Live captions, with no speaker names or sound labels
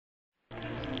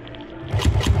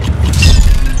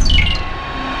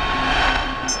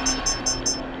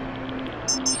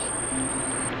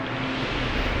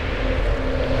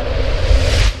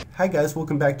Hi guys,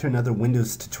 welcome back to another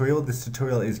Windows tutorial. This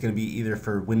tutorial is going to be either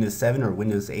for Windows 7 or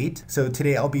Windows 8. So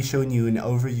today I'll be showing you an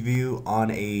overview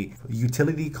on a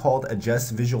utility called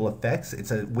Adjust Visual Effects. It's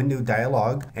a window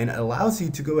dialog and it allows you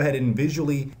to go ahead and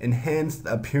visually enhance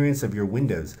the appearance of your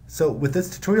windows. So with this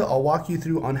tutorial, I'll walk you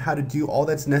through on how to do all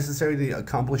that's necessary to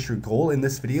accomplish your goal in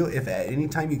this video. If at any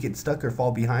time you get stuck or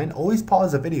fall behind, always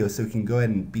pause the video so you can go ahead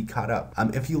and be caught up.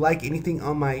 If you like anything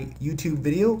on my YouTube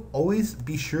video, always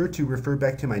be sure to refer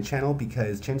back to my channel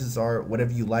because chances are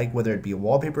whatever you like, whether it be a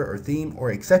wallpaper or theme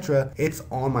or etc., it's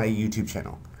on my YouTube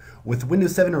channel. With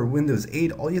Windows 7 or Windows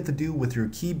 8, all you have to do with your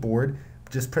keyboard,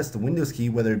 just press the Windows key,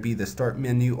 whether it be the start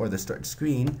menu or the start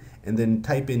screen, and then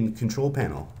type in Control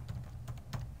Panel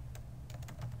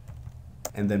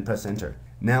and then press enter.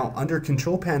 Now under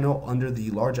Control Panel, under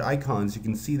the large icons, you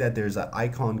can see that there's an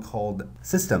icon called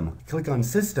System. Click on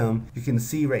System, you can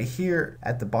see right here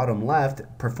at the bottom left,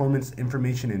 Performance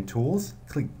Information and Tools.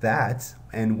 Click that,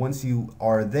 and once you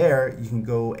are there, you can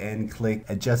go and click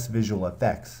Adjust Visual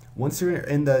Effects. Once you're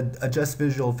in the Adjust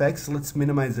Visual Effects, let's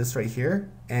minimize this right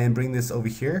here and bring this over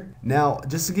here. Now,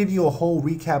 just to give you a whole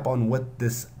recap on what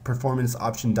this Performance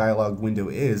Option dialog window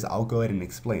is, I'll go ahead and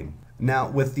explain.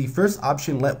 Now with the first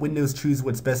option, let Windows choose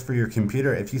what's best for your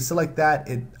computer. If you select that,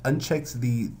 it unchecks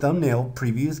the thumbnail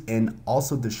previews and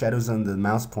also the shadows on the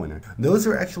mouse pointer. Those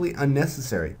are actually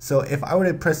unnecessary. So if I were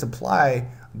to press apply,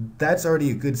 that's already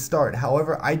a good start.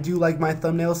 However, I do like my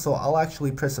thumbnail, so I'll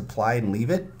actually press apply and leave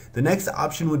it. The next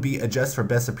option would be adjust for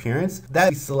best appearance.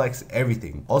 That selects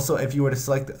everything. Also, if you were to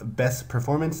select best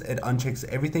performance, it unchecks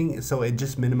everything, so it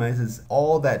just minimizes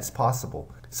all that's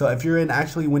possible. So if you're in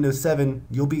actually Windows 7,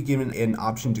 you'll be given an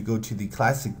option to go to the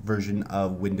classic version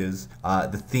of Windows,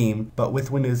 the theme. But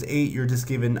with Windows 8, you're just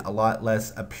given a lot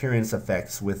less appearance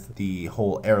effects with the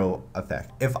whole arrow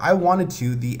effect. If I wanted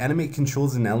to, the animate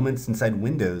controls and elements inside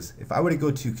Windows, if I were to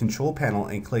go to Control Panel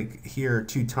and click here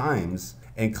 2 times,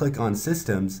 and click on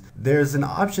Systems, there's an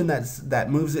option that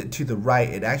moves it to the right.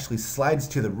 It actually slides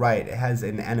to the right. It has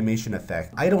an animation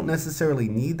effect. I don't necessarily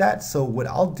need that, so what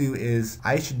I'll do is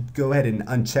I should go ahead and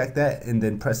uncheck that and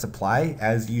then press apply,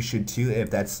 as you should too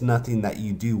if that's nothing that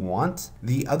you do want.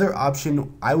 The other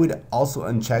option I would also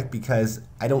uncheck, because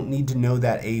I don't need to know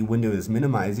that a window is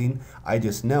minimizing. I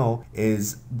just know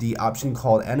is the option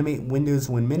called Animate Windows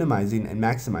when minimizing and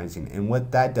maximizing. And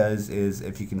what that does is,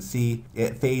 if you can see,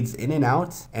 it fades in and out.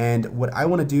 And what I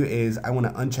want to do is I want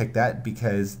to uncheck that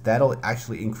because that'll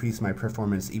actually increase my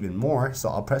performance even more. So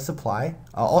I'll press apply.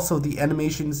 Also the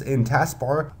animations in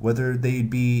taskbar, whether they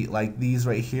be like these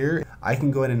right here, I can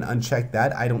go ahead and uncheck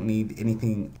that. I don't need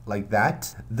anything like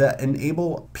that. The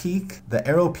enable peak, the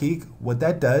arrow peak, what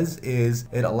that does is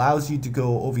it allows you to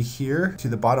go over here to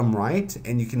the bottom right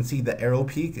and you can see the arrow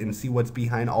peak and see what's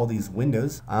behind all these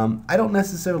windows. I don't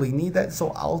necessarily need that,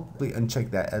 so I'll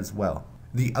uncheck that as well.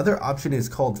 The other option is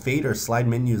called Fade or Slide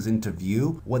Menus into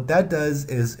View. What that does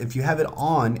is if you have it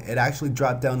on, it actually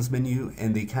drop downs menu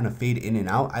and they kind of fade in and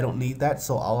out. I don't need that,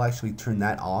 so I'll actually turn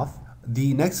that off.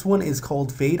 The next one is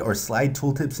called Fade or Slide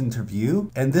Tooltips into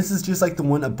View, and this is just like the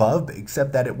one above,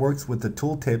 except that it works with the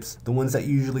tooltips, the ones that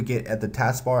you usually get at the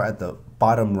taskbar at the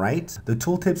bottom right. The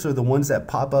tooltips are the ones that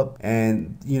pop up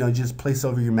and just place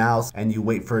over your mouse and you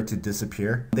wait for it to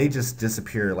disappear. They just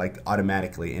disappear like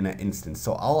automatically in an instant.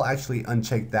 So I'll actually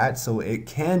uncheck that so it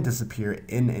can disappear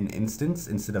in an instance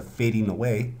instead of fading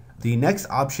away. The next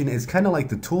option is kind of like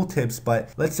the tooltips, but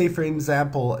let's say for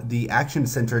example, the Action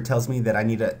Center tells me that I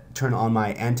need to turn on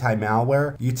my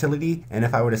anti-malware utility, and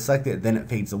if I were to select it, then it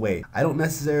fades away. I don't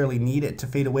necessarily need it to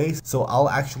fade away, so I'll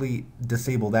actually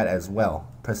disable that as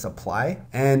well. Press apply.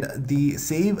 And the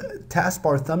save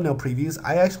taskbar thumbnail previews,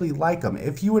 I actually like them.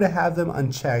 If you were to have them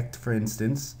unchecked, for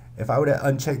instance, if I were to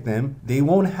uncheck them, they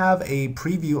won't have a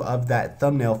preview of that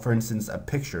thumbnail, for instance, a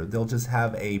picture. They'll just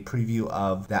have a preview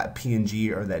of that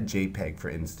PNG or that JPEG, for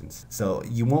instance. So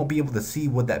you won't be able to see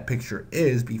what that picture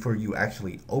is before you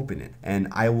actually open it. And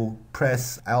I'll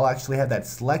actually have that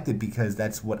selected because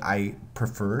that's what I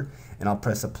prefer, and I'll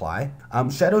press apply.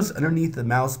 Shadows underneath the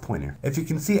mouse pointer. If you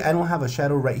can see, I don't have a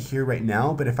shadow right here right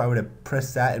now, but if I were to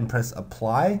press that and press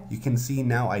apply, you can see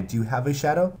now I do have a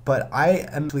shadow, but I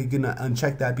am actually gonna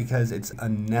uncheck that because it's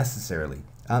unnecessarily.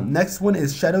 Next one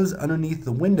is shadows underneath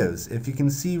the windows. If you can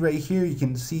see right here, you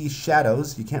can see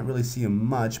shadows. You can't really see them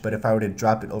much, but if I were to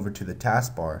drop it over to the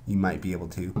taskbar, you might be able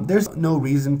to. There's no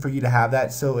reason for you to have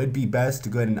that, so it'd be best to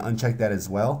go ahead and uncheck that as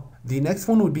well. The next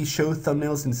one would be show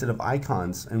thumbnails instead of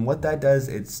icons, and what that does,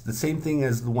 it's the same thing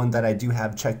as the one that I do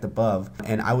have checked above,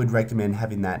 and I would recommend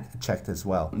having that checked as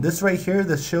well. This right here,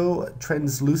 the show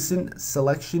translucent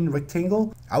selection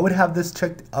rectangle, I would have this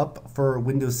checked up for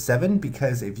Windows 7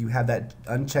 because if you have that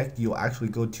unchecked, you'll actually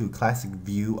go to a classic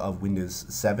view of Windows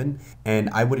 7, and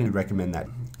I wouldn't recommend that.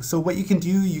 So what you can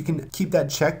do, you can keep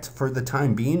that checked for the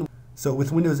time being. So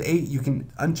with Windows 8, you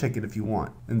can uncheck it if you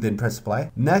want and then press apply.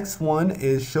 Next one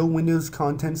is show Windows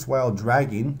contents while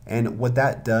dragging. And what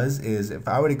that does is if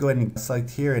I were to go ahead and select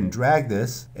here and drag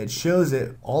this, it shows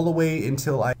it all the way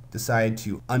until I decide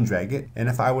to undrag it. And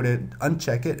if I were to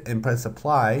uncheck it and press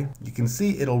apply, you can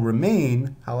see it'll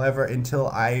remain. However, until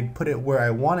I put it where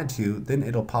I want it to, then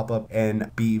it'll pop up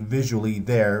and be visually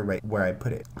there right where I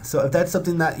put it. So if that's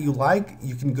something that you like,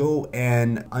 you can go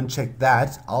and uncheck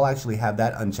that. I'll actually have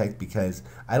that unchecked because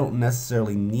I don't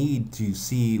necessarily need to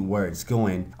see where it's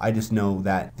going. I just know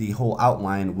that the whole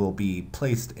outline will be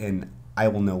placed and I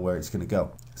will know where it's going to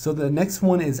go. So the next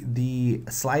one is the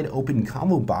slide open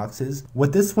combo boxes.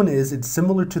 What this one is, it's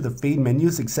similar to the fade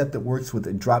menus except it works with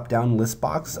a drop down list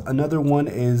box. Another one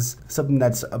is something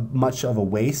that's much of a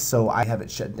waste, so I have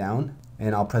it shut down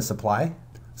and I'll press apply.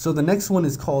 So the next one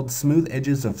is called smooth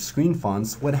edges of screen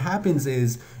fonts. What happens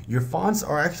is your fonts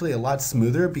are actually a lot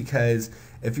smoother because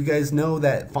if you guys know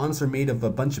that fonts are made of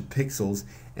a bunch of pixels,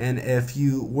 and if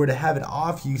you were to have it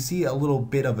off, you see a little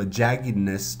bit of a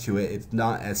jaggedness to it. It's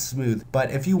not as smooth, but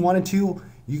if you wanted to,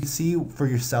 you can see for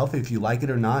yourself if you like it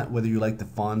or not, whether you like the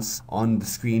fonts on the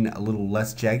screen a little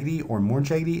less jaggedy or more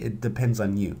jaggedy. It depends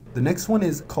on you. The next one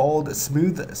is called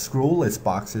smooth scroll list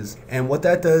boxes, and what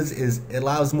that does is it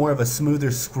allows more of a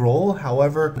smoother scroll.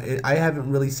 However, I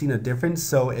haven't really seen a difference,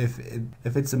 so if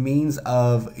it's a means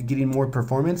of getting more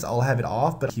performance, I'll have it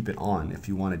off, but keep it on if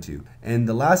you wanted to. And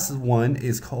the last one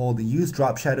is called use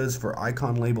drop shadows for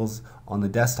icon labels on the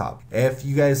desktop. If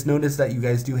you guys notice that you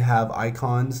guys do have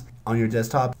icons on your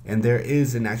desktop and there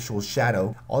is an actual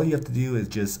shadow, all you have to do is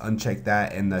just uncheck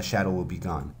that and the shadow will be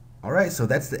gone. Alright, so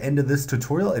that's the end of this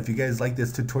tutorial. If you guys like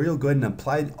this tutorial, go ahead and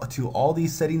apply to all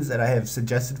these settings that I have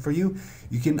suggested for you.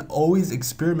 You can always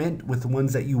experiment with the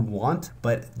ones that you want,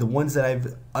 but the ones that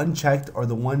I've unchecked are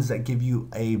the ones that give you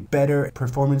a better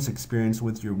performance experience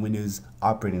with your Windows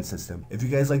operating system. If you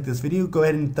guys like this video, go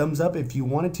ahead and thumbs up if you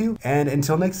wanted to. And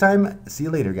until next time, see you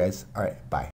later guys. Alright, bye.